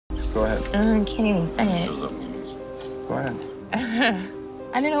Go ahead. I can't even say it. Go ahead.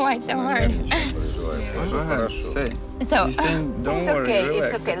 I don't know why it's so hard. Go ahead. Say. So, He's saying, don't It's worry, okay,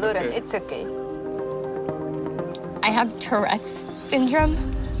 relax. it's okay, Loren, it's okay. I have Tourette's syndrome.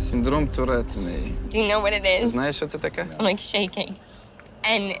 Синдром Туретта у неї. Do you know what it is? Знаєш, що це таке? I'm like shaking.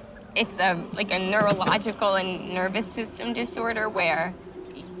 And it's like a neurological and nervous system disorder where,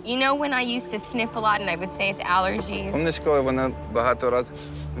 you know when I used to sniff a lot and I would say it's allergies? Помниш, коли вона багато разів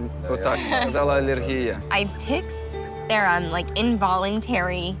отак казала алергія? I have tics. They're like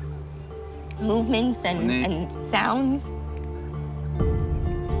involuntary movements and sounds.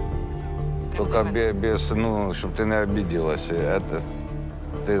 Только без, ну, чтобы ты не обиделась. Это,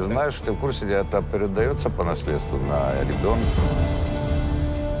 ты знаешь, ты в курсе, это передается по наследству на ребенка?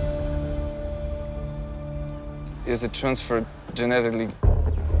 Is it transferred genetically?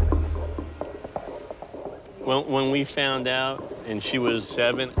 When we found out, and she was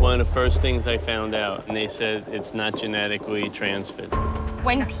 7, one of the first things I found out, and they said it's not genetically transferred.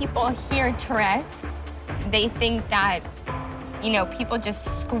 When people hear Tourette's, they think that, you know, people just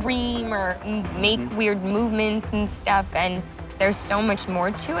scream or make weird movements and stuff, and there's so much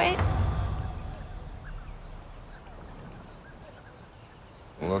more to it.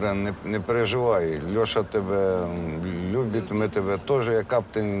 Лорен, не переживай. Льоша тебе любит, мы тебя тоже, яка б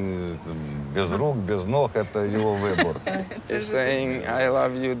ти без рук, без ног, это его выбор. He's saying, I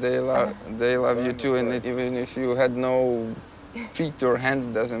love you, they love you too, and even if you had no feet or hands,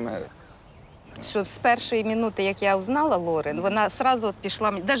 doesn't matter. Що з першої минути, як я узнала Лорен, вона одразу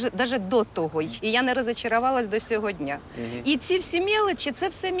пішла, навіть до того, і я не розчарувалась до цього дня. І ці всі мелочі, це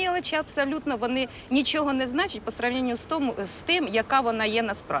все мелочі абсолютно, вони нічого не значать по сравненню з тим, яка вона є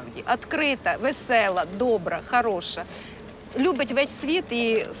насправді. Відкрита, весела, добра, хороша. Любить весь світ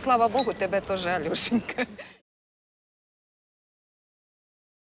і, слава Богу, тебе теж, Альошенька.